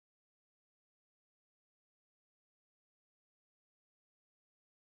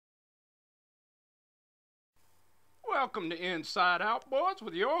Welcome to Inside Outboards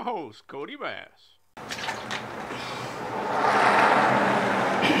with your host, Kodibass.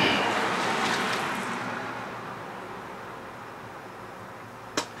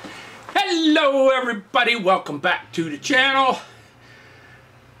 Hello everybody, welcome back to the channel.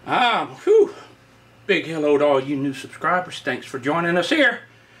 Big hello to all you new subscribers. Thanks for joining us here.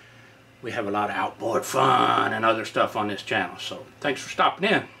 We have a lot of outboard fun and other stuff on this channel, so thanks for stopping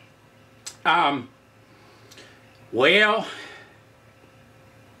in. Well,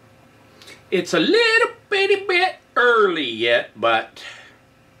 it's a little bitty bit early yet, but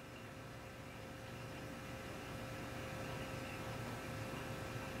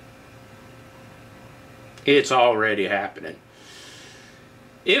it's already happening.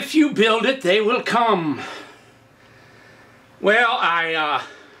 If you build it, they will come. Well, I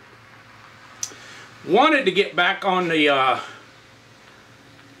wanted to get back on the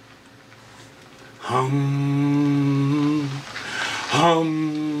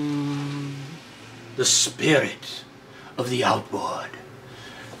the spirit of the outboard,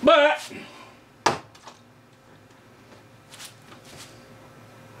 but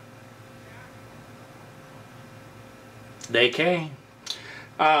they came.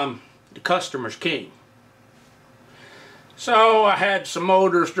 The customers came. So I had some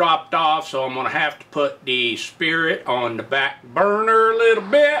motors dropped off, so I'm going to have to put the Spirit on the back burner a little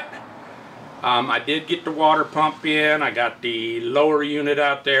bit. I did get the water pump in. I got the lower unit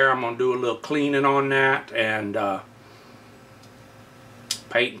out there. I'm going to do a little cleaning on that and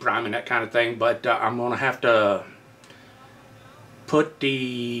paint and priming, that kind of thing. But I'm going to have to put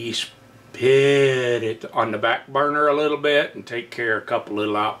the Spirit on the back burner a little bit and take care of a couple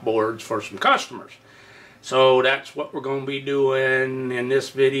little outboards for some customers. So that's what we're going to be doing in this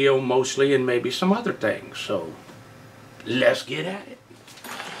video mostly, and maybe some other things. So let's get at it.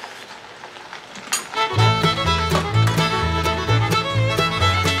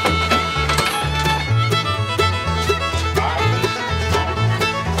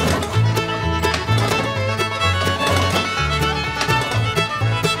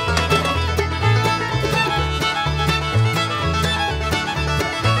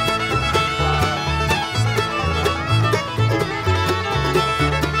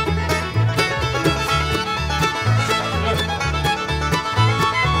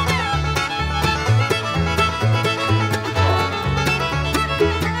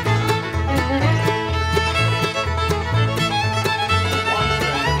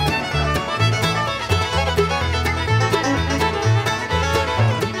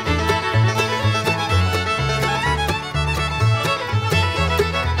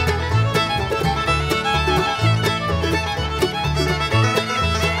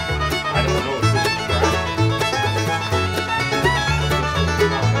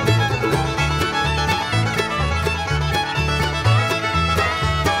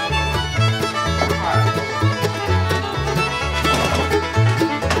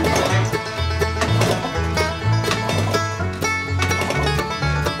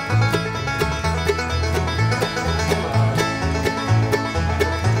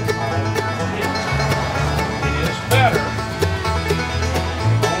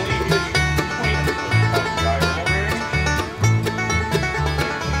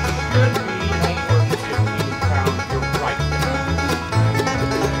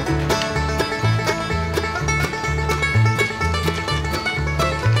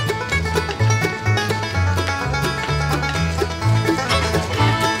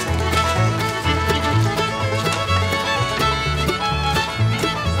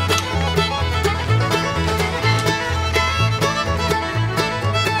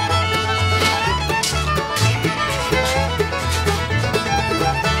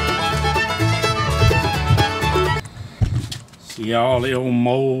 See all the old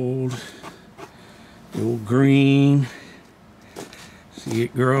mold, the old green, see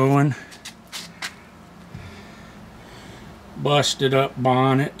it growing, busted up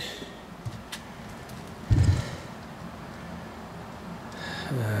bonnet,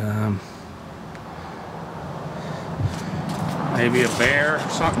 maybe a bear,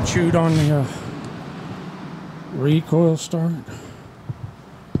 something chewed on the recoil start.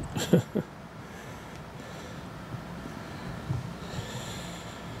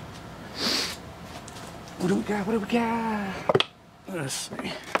 What do we got? What do we got? Let's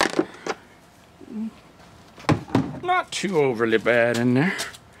see. Not too overly bad in there.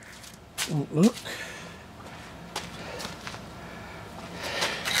 Don't look.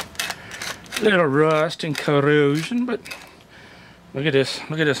 Little rust and corrosion, but look at this.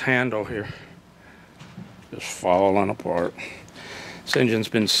 Look at this handle here. Just falling apart. This engine's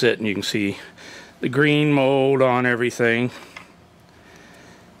been sitting. You can see the green mold on everything.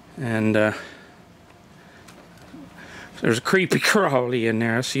 And there's a creepy crawly in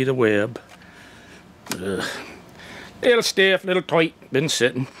there. I see the web. Ugh. Little stiff, little tight, been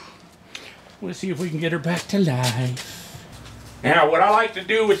sitting. We'll see if we can get her back to life. Now, what I like to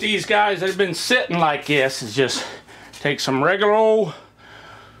do with these guys that have been sitting like this is just take some regular old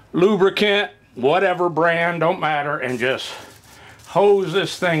lubricant, whatever brand, don't matter, and just hose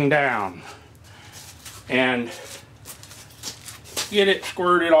this thing down and get it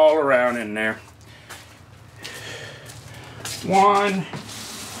squirted all around in there. One,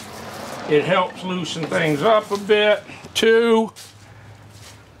 it helps loosen things up a bit. Two,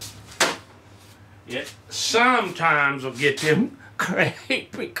 it sometimes will get them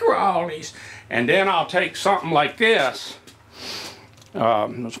creepy crawlies. And then I'll take something like this,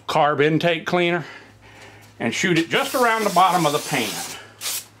 carb intake cleaner, and shoot it just around the bottom of the pan.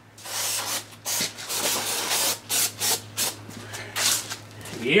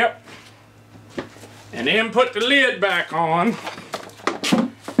 Yep. And then put the lid back on.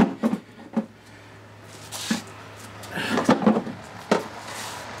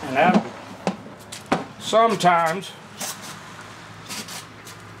 And that'll sometimes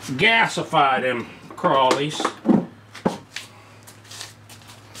gasify them crawlies.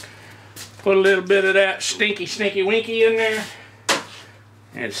 Put a little bit of that stinky winky in there.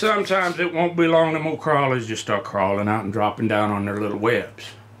 And sometimes it won't be long, them old crawlies just start crawling out and dropping down on their little webs.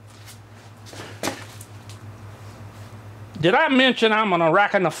 Did I mention I'm an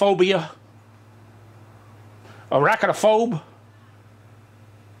arachnophobe?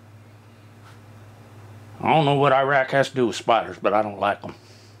 I don't know what Iraq has to do with spiders, but I don't like them.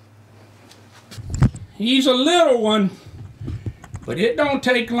 He's a little one, but it don't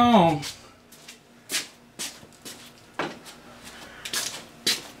take long.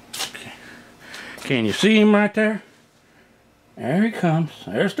 Can you see him right there? There he comes.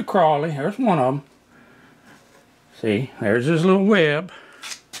 There's the crawly. There's one of them. See, there's his little web.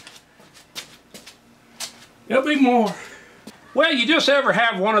 There'll be more. Well, you just ever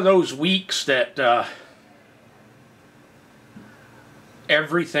have one of those weeks that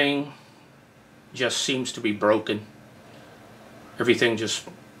everything just seems to be broken. Everything just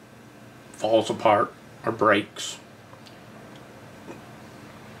falls apart or breaks.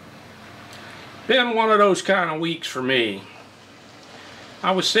 Been one of those kind of weeks for me.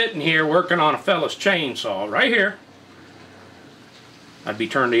 I was sitting here working on a fella's chainsaw right here. I'd be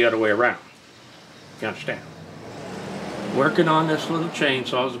turned the other way around. You understand? Working on this little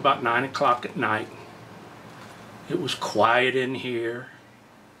chainsaw. It was about 9 o'clock at night. It was quiet in here.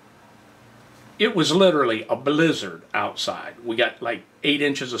 It was literally a blizzard outside. We got like 8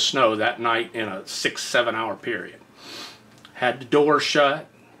 inches of snow that night in a 6-7 hour period. Had the door shut.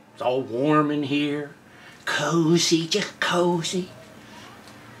 It's all warm in here. Cozy, just cozy.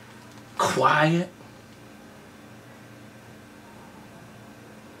 Quiet.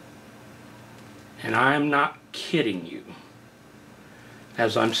 And I'm not kidding you.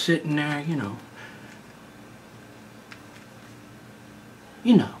 As I'm sitting there, you know,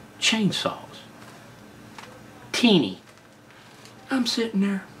 chainsaws. Teeny. I'm sitting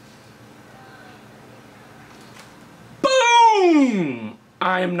there. Boom!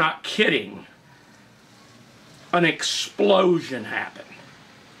 I am not kidding. An explosion happened.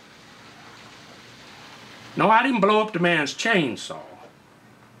 No, I didn't blow up the man's chainsaw.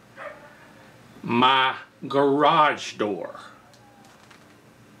 My garage door.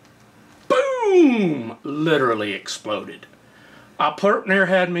 Boom! Literally exploded. A partner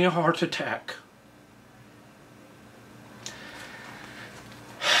had me a heart attack.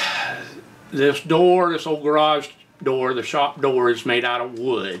 This door, this old garage door, the shop door, is made out of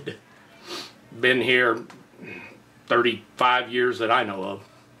wood. Been here 35 years that I know of.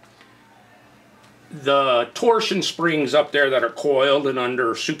 The torsion springs up there that are coiled and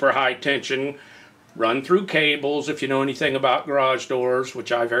under super high tension run through cables, if you know anything about garage doors,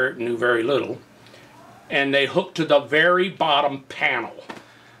 which I knew very little. And they hook to the very bottom panel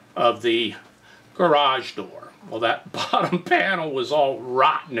of the garage door. Well, that bottom panel was all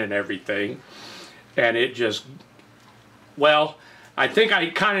rotten and everything. And it just, well, I think I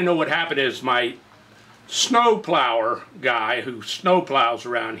kind of know what happened is my snowplower guy who snowplows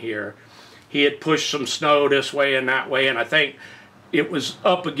around here, he had pushed some snow this way and that way, and I think it was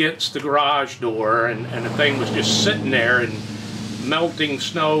up against the garage door, and the thing was just sitting there and melting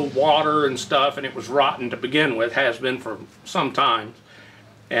snow, water and stuff, and it was rotten to begin with, has been for some time.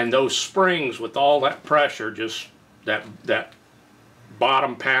 And those springs with all that pressure, just that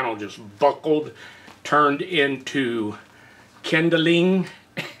bottom panel just buckled, turned into kindling,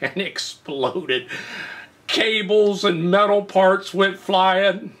 and exploded. Cables and metal parts went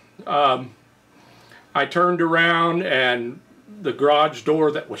flying. I turned around and the garage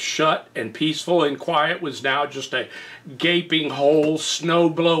door that was shut and peaceful and quiet was now just a gaping hole, snow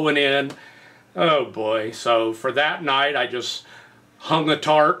blowing in. Oh boy. So for that night I just hung a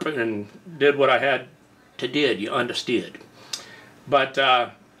tarp and did what I had to do, you understood. But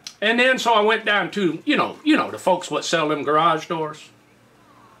and then so I went down to, you know the folks what sell them garage doors.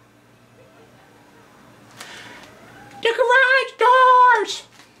 The garage doors!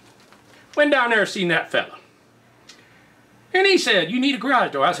 Went down there, seen that fella. And he said, "You need a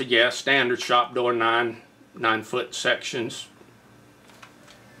garage door?" I said, "Yeah, standard shop door, 9-foot sections,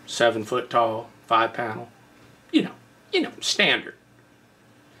 7 foot tall, 5 panel. You know, standard."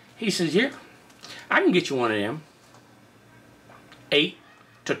 He says, "Yeah, I can get you one of them 8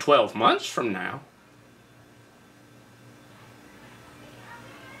 to 12 months from now."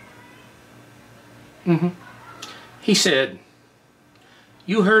 He said,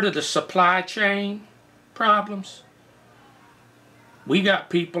 "You heard of the supply chain problems? We got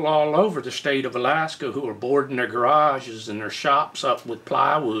people all over the state of Alaska who are boarding their garages and their shops up with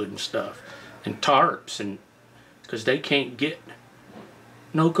plywood and stuff and tarps, and because they can't get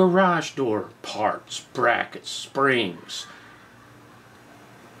no garage door parts, brackets, springs.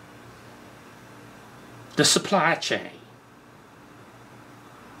 The supply chain."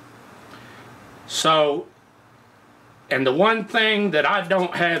 So, and the one thing that I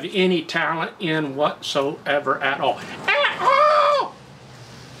don't have any talent in whatsoever at all,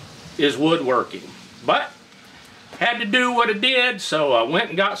 is woodworking. But had to do what I did, so I went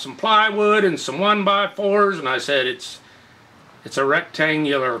and got some plywood and some 1x4s, and I said, it's a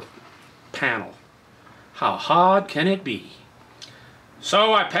rectangular panel. How hard can it be?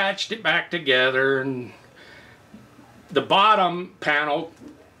 So I patched it back together, and the bottom panel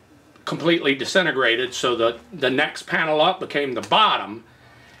completely disintegrated, so the next panel up became the bottom,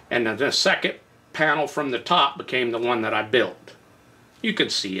 and the second panel from the top became the one that I built. You can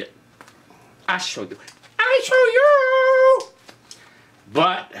see it. I show you. I show you!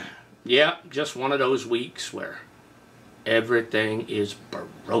 But, yeah, just one of those weeks where everything is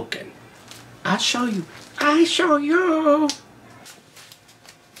broken. I show you. I show you!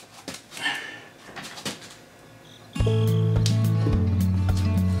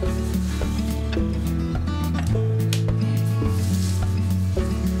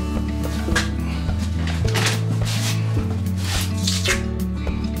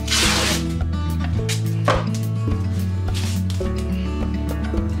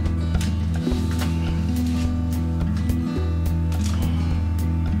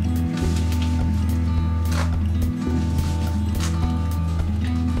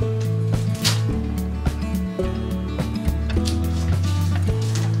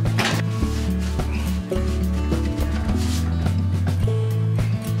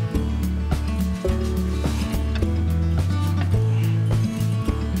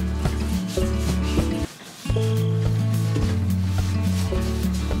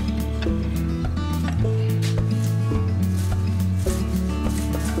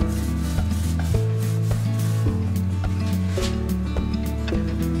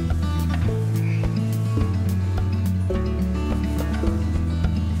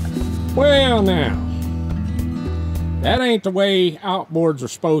 Well now, that ain't the way outboards are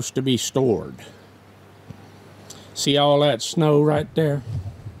supposed to be stored. See all that snow right there?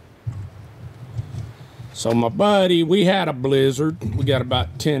 So my buddy, we had a blizzard. We got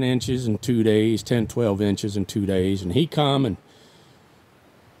about 10 inches in 2 days, 10, 12 inches in 2 days. And he come and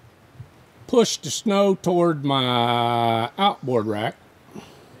pushed the snow toward my outboard rack.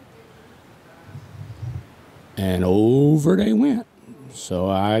 And over they went. So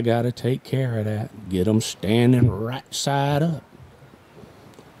I got to take care of that. Get them standing right side up.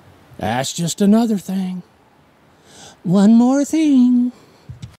 That's just another thing. One more thing.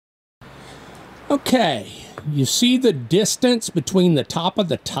 Okay, you see the distance between the top of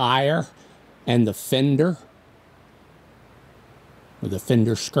the tire and the fender? Or the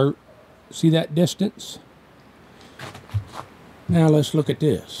fender skirt? See that distance? Now let's look at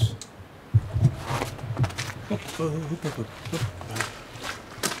this.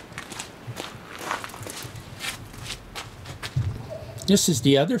 This is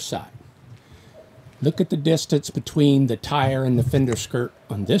the other side. Look at the distance between the tire and the fender skirt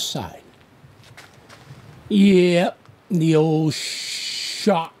on this side. Yep, the old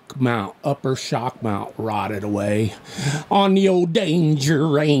shock mount, upper shock mount rotted away on the old Danger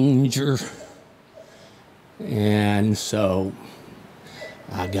Ranger. And so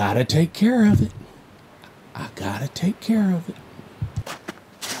I gotta take care of it. I gotta take care of it.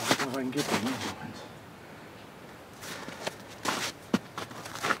 I can get the measurements.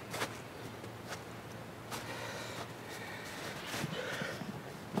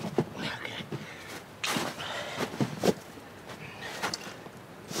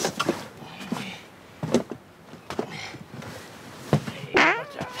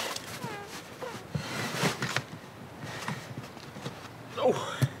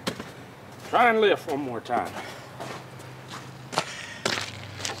 Oh, try and lift one more time.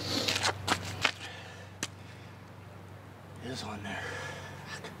 It's on there.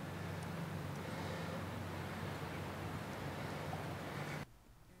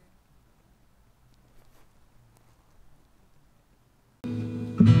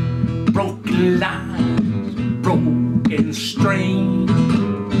 Broken lines, broken string,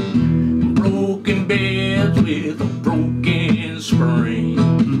 broken beds with a broken spring,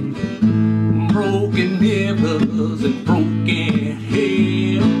 broken mirrors and broken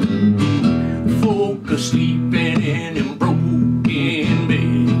head, folk are sleeping in a broken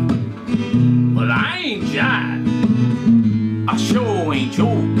bed. Well, I ain't jiving, I sure ain't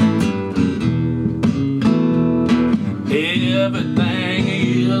joking. Everything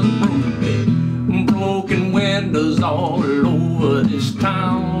is broken, broken windows all over this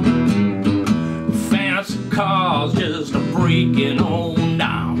town, fancy cars just breaking on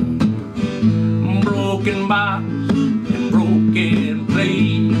down, broken bottles and broken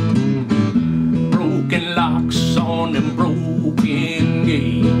plates, broken locks on them broken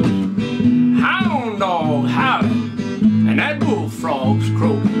gates, hound dog howling and that bullfrog's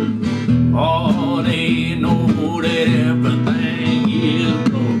croaking. Oh, they know that everything is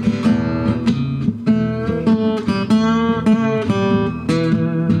broken.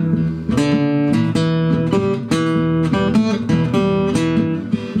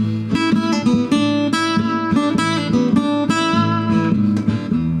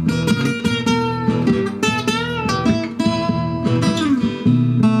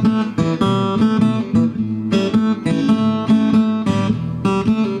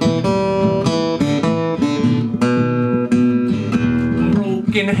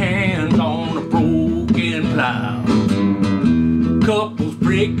 Broken hands on a broken plow, couples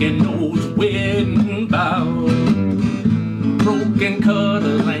breaking those wedding vows, broken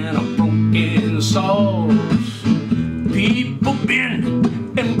cutters and a broken saws, people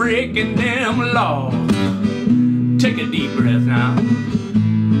bending and breaking them laws. Take a deep breath now,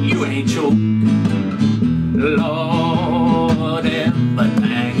 you ain't choking. Lord,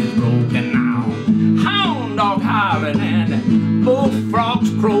 everything is broken now. Hound dog howling and bullfrogs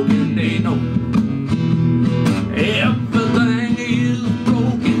croaking, they know everything is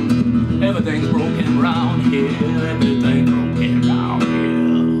broken. Everything's broken around here. Everything's broken around here.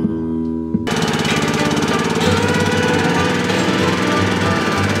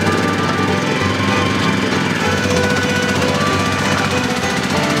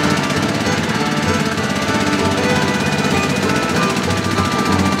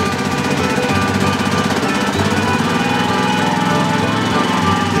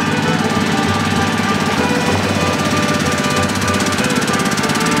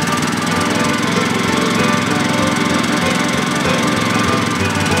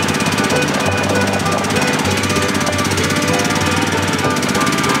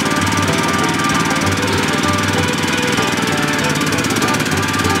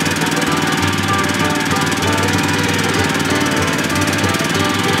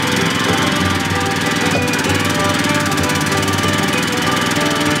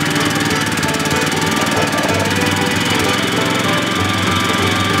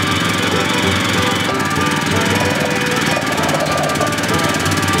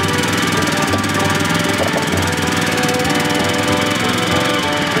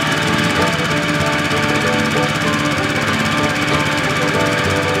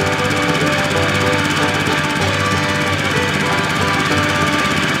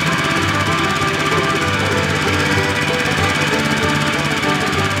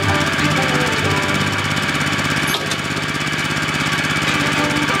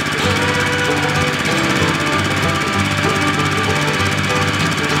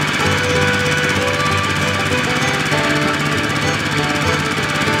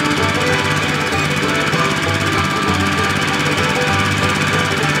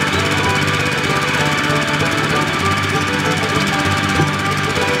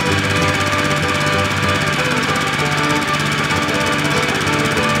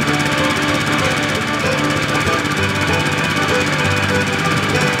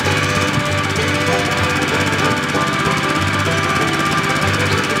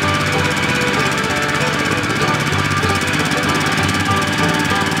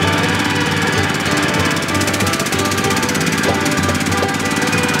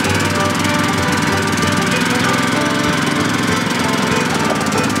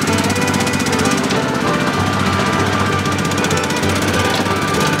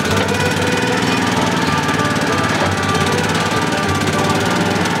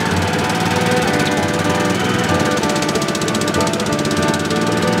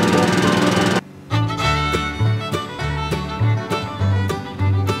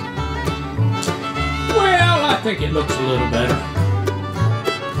 looks a little better.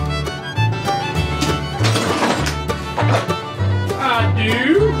 I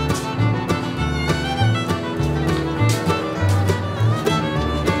do.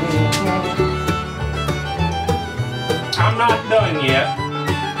 I'm not done yet,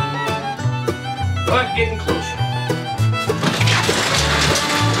 but getting closer.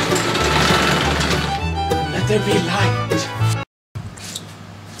 Let there be light.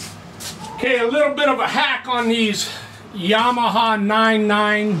 Okay, a little bit of a hack on these Yamaha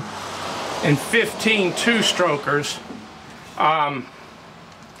 9.9 and 15 two-strokers.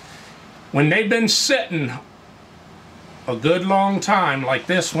 When they've been sitting a good long time like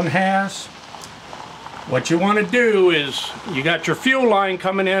this one has, what you want to do is, you got your fuel line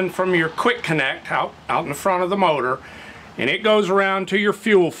coming in from your quick connect out in the front of the motor, and it goes around to your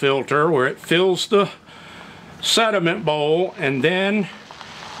fuel filter where it fills the sediment bowl, and then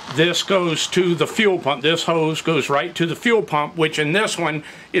this goes to the fuel pump. This hose goes right to the fuel pump, which in this one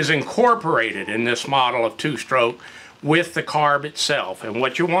is incorporated in this model of two-stroke with the carb itself. And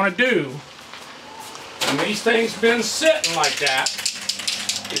what you want to do when these things been sitting like that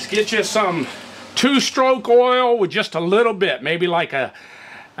is get you some two-stroke oil with just a little bit, maybe like a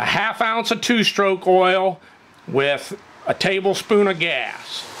half ounce of two-stroke oil with a tablespoon of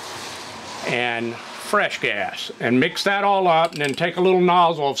gas, and fresh gas, and mix that all up, and then take a little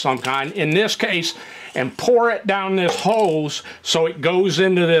nozzle of some kind, in this case, and pour it down this hose so it goes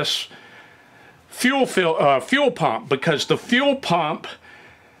into this fuel pump, because the fuel pump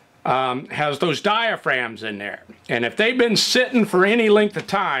has those diaphragms in there, and if they've been sitting for any length of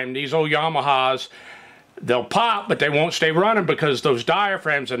time, these old Yamahas, they'll pop, but they won't stay running because those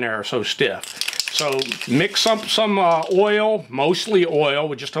diaphragms in there are so stiff. So mix up some oil, mostly oil,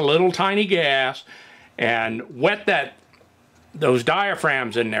 with just a little tiny gas, and wet those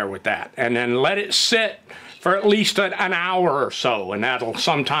diaphragms in there with that, and then let it sit for at least an hour or so, and that'll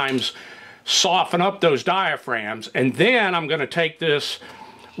sometimes soften up those diaphragms. And then I'm going to take this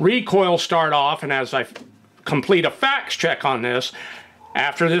recoil start off, and as I complete a fax check on this,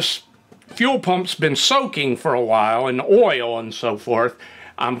 after this fuel pump's been soaking for a while in oil and so forth,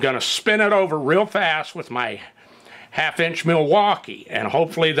 I'm going to spin it over real fast with my 1/2-inch Milwaukee, and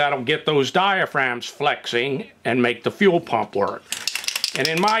hopefully that'll get those diaphragms flexing and make the fuel pump work. And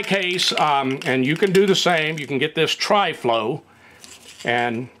in my case, and you can do the same, you can get this tri-flow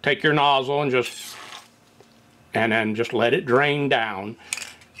and take your nozzle and then just let it drain down.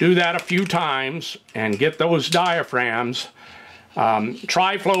 Do that a few times and get those diaphragms.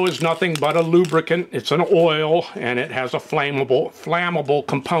 Tri-flow is nothing but a lubricant. It's an oil, and it has a flammable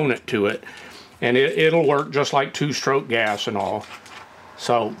component to it. And it'll work just like two-stroke gas and all.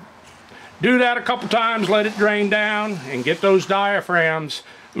 So do that a couple times, let it drain down, and get those diaphragms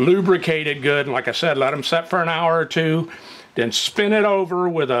lubricated good. And like I said, let them set for an hour or two. Then spin it over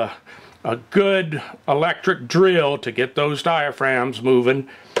with a good electric drill to get those diaphragms moving.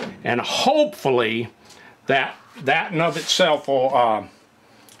 And hopefully that in of itself will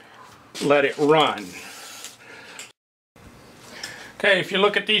let it run. Okay, if you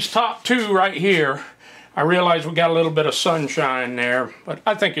look at these top two right here, I realize we got a little bit of sunshine there, but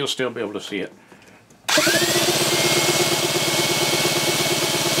I think you'll still be able to see it.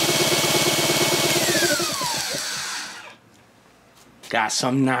 Got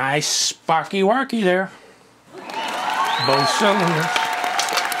some nice sparky-warky there. Both cylinders.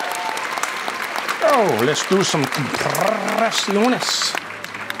 Oh, let's do some compressiones.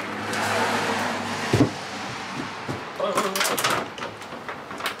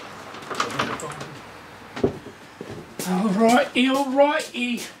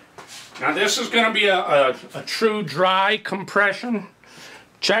 Alrighty. Now this is going to be a true dry compression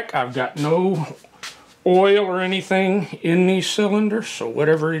check. I've got no oil or anything in these cylinders, so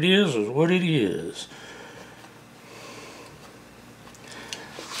whatever it is what it is.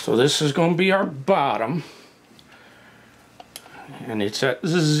 So this is going to be our bottom, and it's at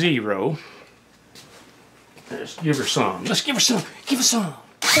 0. Let's give her some. Let's give her some. Give her some.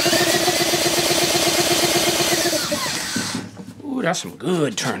 Ooh, that's some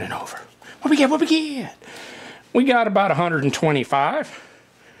good turning over. What we get? What we get? We got about 125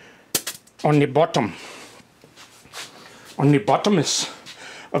 on the bottom. On the bottomest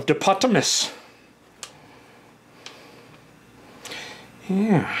of the potamus.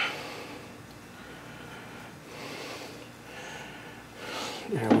 Yeah.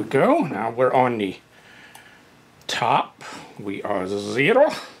 There we go. Now we're on the top. We are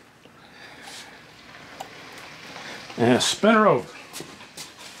 0. And spin her over.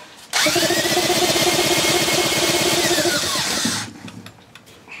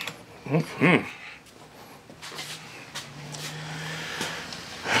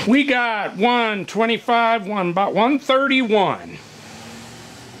 We got 125, about 131.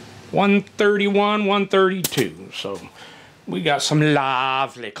 131, 132. So we got some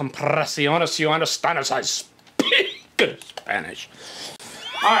lovely compresiones. You understand as I speak good Spanish.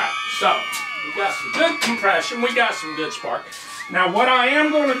 Alright, so we got some good compression, we got some good spark. Now what I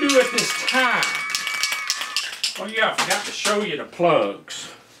am going to do at this time, oh yeah, I forgot to show you the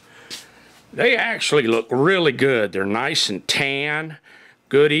plugs. They actually look really good. They're nice and tan,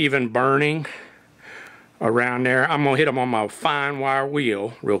 good even burning around there. I'm going to hit them on my fine wire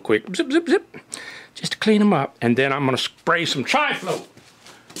wheel real quick, zip, zip, zip, just to clean them up. And then I'm going to spray some Tri-Flow,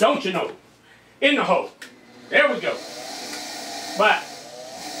 don't you know, in the hole. There we go. But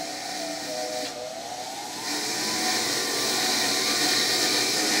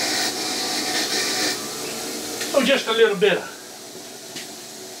oh, just a little bit of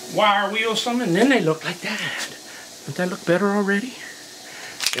wire wheel something, and then they look like that. Doesn't that look better already?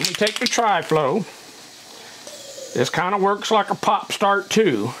 Then we take the Tri-Flow. This kind of works like a pop start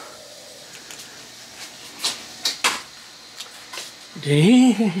too.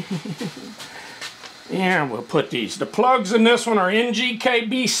 Yeah, we'll put these. The plugs in this one are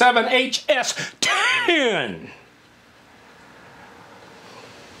NGK B7HS10.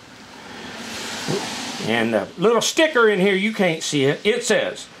 And the little sticker in here, you can't see it. It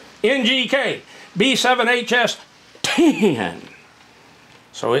says NGK B7HS10.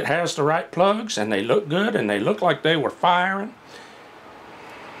 So it has the right plugs, and they look good, and they look like they were firing.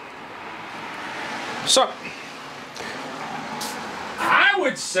 So I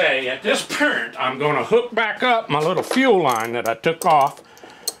would say at this point, I'm going to hook back up my little fuel line that I took off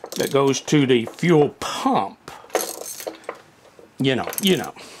that goes to the fuel pump. You know.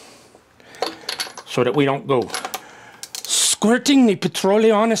 So that we don't go squirting the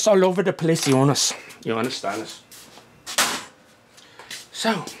petroleones all over the place. You understand us?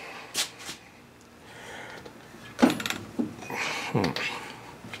 So,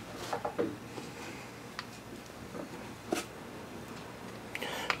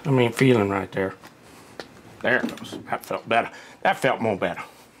 I mean, feeling right there. There it goes. That felt better. That felt more better.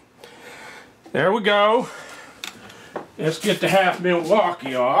 There we go. Let's get the half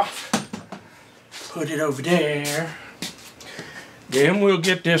Milwaukee off. Put it over there. Then we'll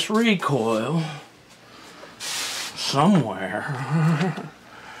get this recoil somewhere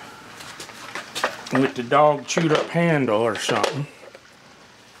with the dog chewed up handle or something.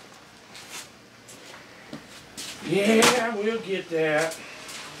 Yeah, we'll get that.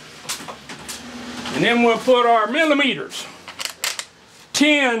 And then we'll put our millimeters.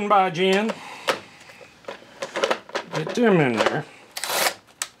 10 by Jen. Get them in there.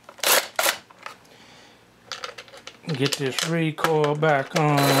 Get this recoil back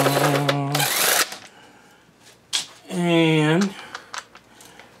on. And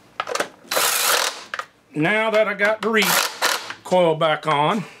now that I got the recoil back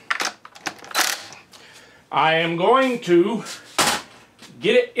on, I am going to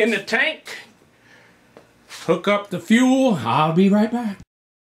get it in the tank, hook up the fuel. I'll be right back.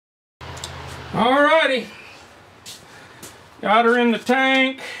 Alrighty, got her in the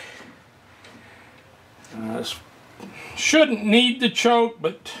tank. Shouldn't need the choke,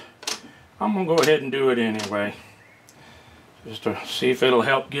 but I'm gonna go ahead and do it anyway, just to see if it'll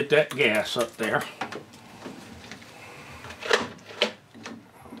help get that gas up there.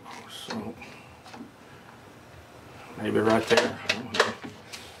 So maybe right there.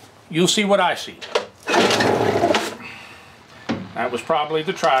 You'll see what I see. That was probably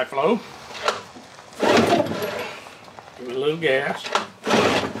the Tri-Flow. Give it a little gas.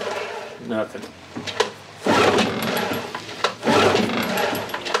 Nothing.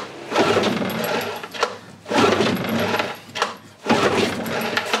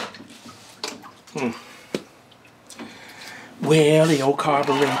 Well, the old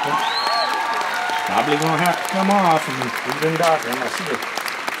carburetor probably gonna have to come off, and we've been doctoring. I see the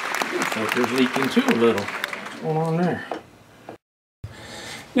filter's leaking too a little. What's going on there?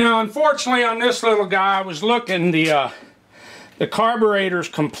 Now, unfortunately, on this little guy, I was looking, the carburetor's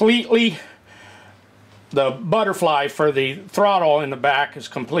completely, the butterfly for the throttle in the back is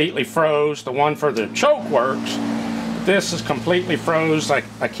completely froze. The one for the choke works. This is completely froze. I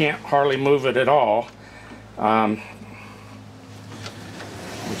can't hardly move it at all.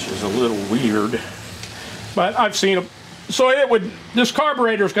 Which is a little weird, but I've seen it. So this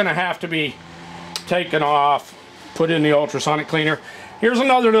carburetor is going to have to be taken off, put in the ultrasonic cleaner. Here's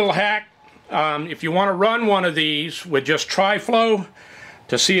another little hack. If you want to run one of these with just Tri-Flow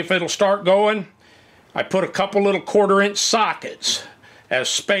to see if it'll start going, I put a couple little 1/4-inch sockets as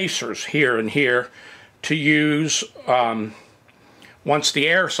spacers here and here to use once the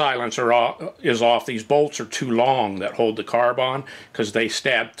air silencer is off, these bolts are too long that hold the carb on, because they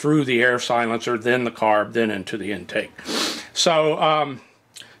stab through the air silencer, then the carb, then into the intake. So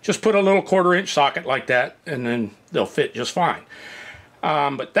just put a little 1/4-inch socket like that, and then they'll fit just fine.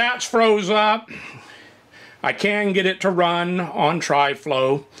 But that's froze up. I can get it to run on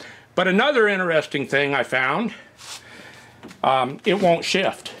tri-flow. But another interesting thing I found, it won't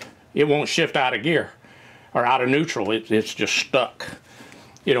shift. It won't shift out of gear or out of neutral. It's just stuck.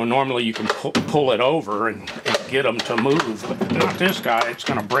 You know, normally you can pull it over and get them to move, but not this guy. It's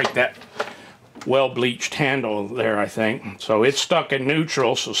going to break that well-bleached handle there, I think. So it's stuck in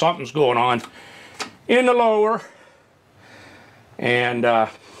neutral, so something's going on in the lower. And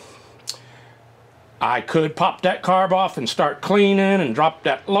I could pop that carb off and start cleaning and drop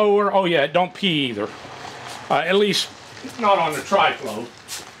that lower. Oh yeah, don't pee either. At least not on the tri-flow.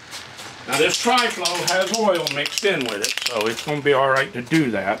 Now this tri-flow has oil mixed in with it, so it's going to be alright to do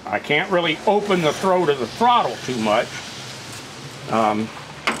that. I can't really open the throat of the throttle too much.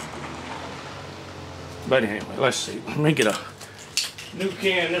 But anyway, let's see. Let me get a new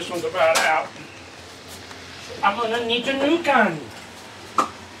can. This one's about out. I'm going to need a new can.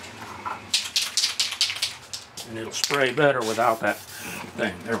 And it'll spray better without that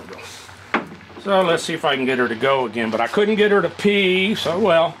thing. There we go. So let's see if I can get her to go again. But I couldn't get her to pee, so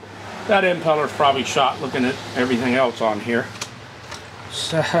well, that impeller's probably shot looking at everything else on here.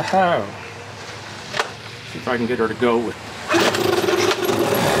 So, see if I can get her to go with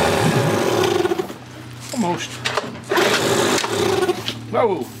almost.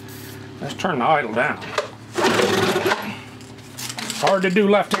 Whoa, let's turn the idle down. Hard to do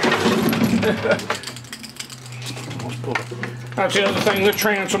left-handed. That's the other thing, the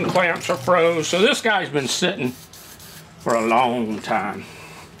transom clamps are froze. So this guy's been sitting for a long time.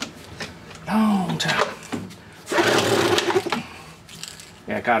 Long time.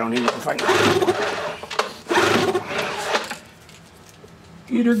 Heck, I don't even know if I can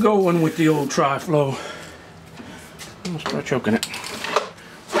get her going with the old tri-flow. I'm gonna start choking it.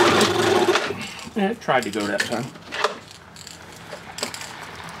 It tried to go that time.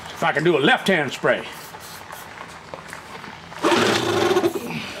 If I can do a left-hand spray.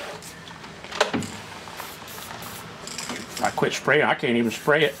 If I quit spraying, I can't even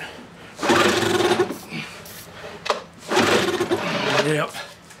spray it. Yep.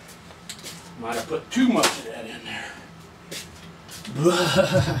 Might have put too much of that in there.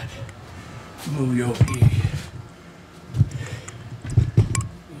 But move your head.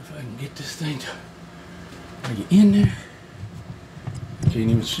 If I can get this thing to, are you in there? Can't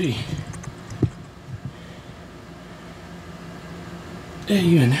even see. There,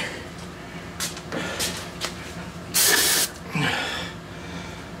 you in there.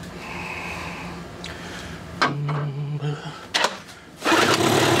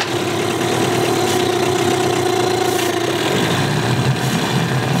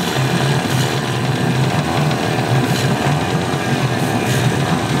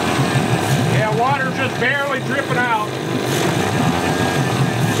 Yeah, water's just barely dripping out.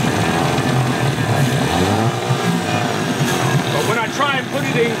 But when I try and put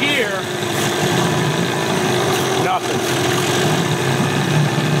it in gear, nothing.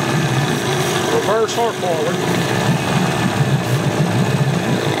 Reverse or forward.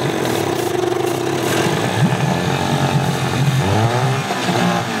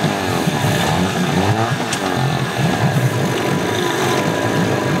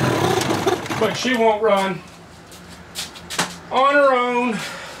 But she won't run on her own.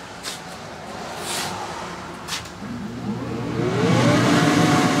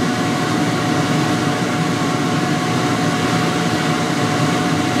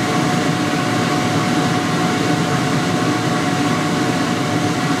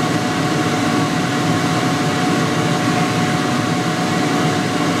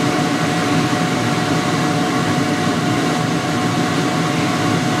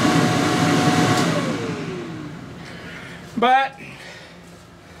 But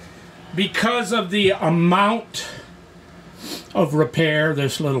because of the amount of repair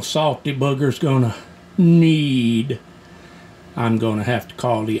this little salty booger's gonna need, I'm gonna have to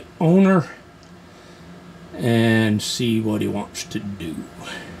call the owner and see what he wants to do.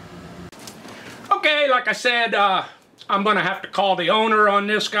 Okay, like I said, I'm gonna have to call the owner on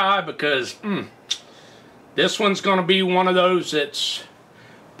this guy because this one's gonna be one of those that's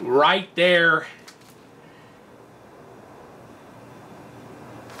right there.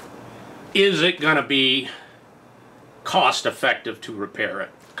 Is it going to be cost effective to repair it?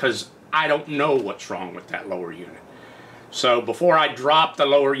 Because I don't know what's wrong with that lower unit. So before I drop the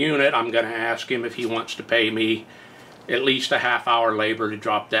lower unit, I'm going to ask him if he wants to pay me at least a half-hour labor to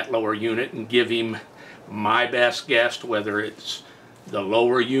drop that lower unit and give him my best guess, whether it's the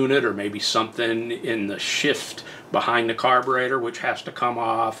lower unit or maybe something in the shift behind the carburetor, which has to come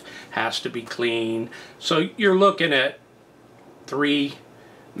off, has to be clean. So you're looking at 3,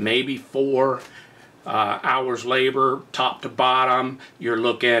 maybe 4 hours labor, top to bottom. You're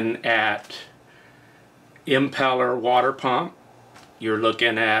looking at impeller water pump. You're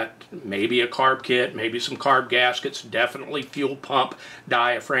looking at maybe a carb kit, maybe some carb gaskets, definitely fuel pump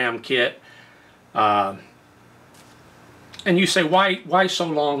diaphragm kit. And you say, why so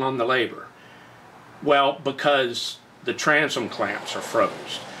long on the labor? Well, because the transom clamps are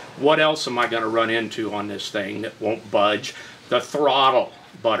froze. What else am I going to run into on this thing that won't budge? The throttle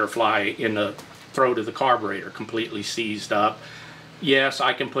butterfly in the throat of the carburetor completely seized up. Yes,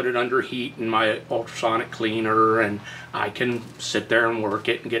 I can put it under heat in my ultrasonic cleaner, and I can sit there and work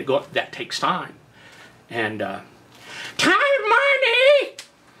it and get it going. That takes time. And time, money!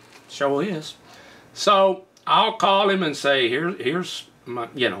 Sure is. So I'll call him and say, here's my,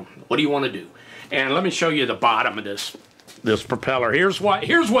 you know, what do you want to do? And let me show you the bottom of this propeller. Here's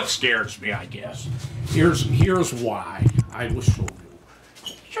what scares me, I guess. Here's why. I will show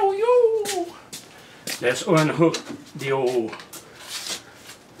you. Show you. Let's unhook the old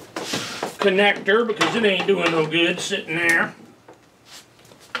connector because it ain't doing no good sitting there.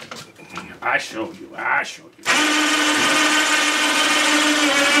 I show you.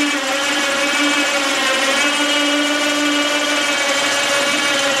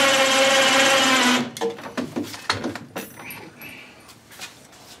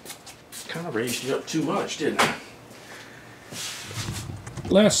 Kind of raised you up too much, didn't I?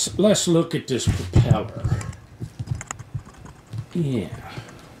 Let's look at this propeller. Yeah.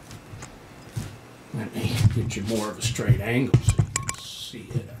 Let me get you more of a straight angle so you can see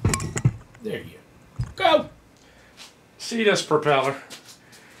it. There you go. See this propeller?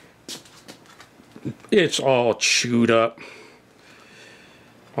 It's all chewed up,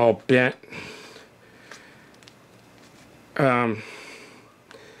 all bent.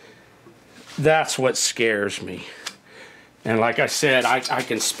 That's what scares me. And like I said, I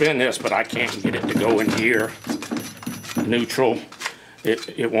can spin this, but I can't get it to go in here. Neutral.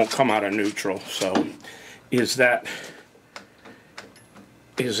 It won't come out of neutral. So is it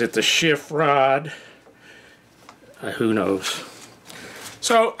the shift rod? Who knows?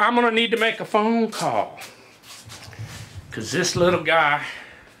 So I'm gonna need to make a phone call, because this little guy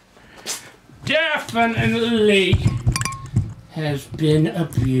definitely has been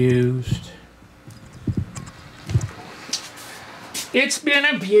abused. It's been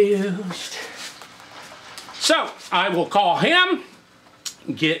abused. So I will call him,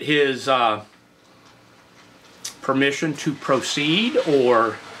 get his permission to proceed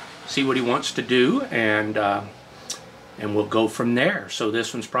or see what he wants to do, and we'll go from there. So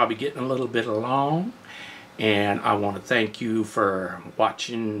this one's probably getting a little bit long, and I want to thank you for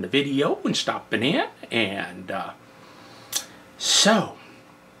watching the video and stopping in. And so,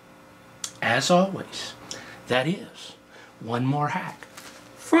 as always, that is one more hack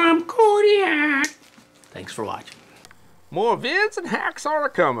from Kodiak. Thanks for watching. More vids and hacks are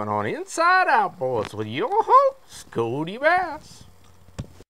coming on Inside Outboards with your host, Kodibass.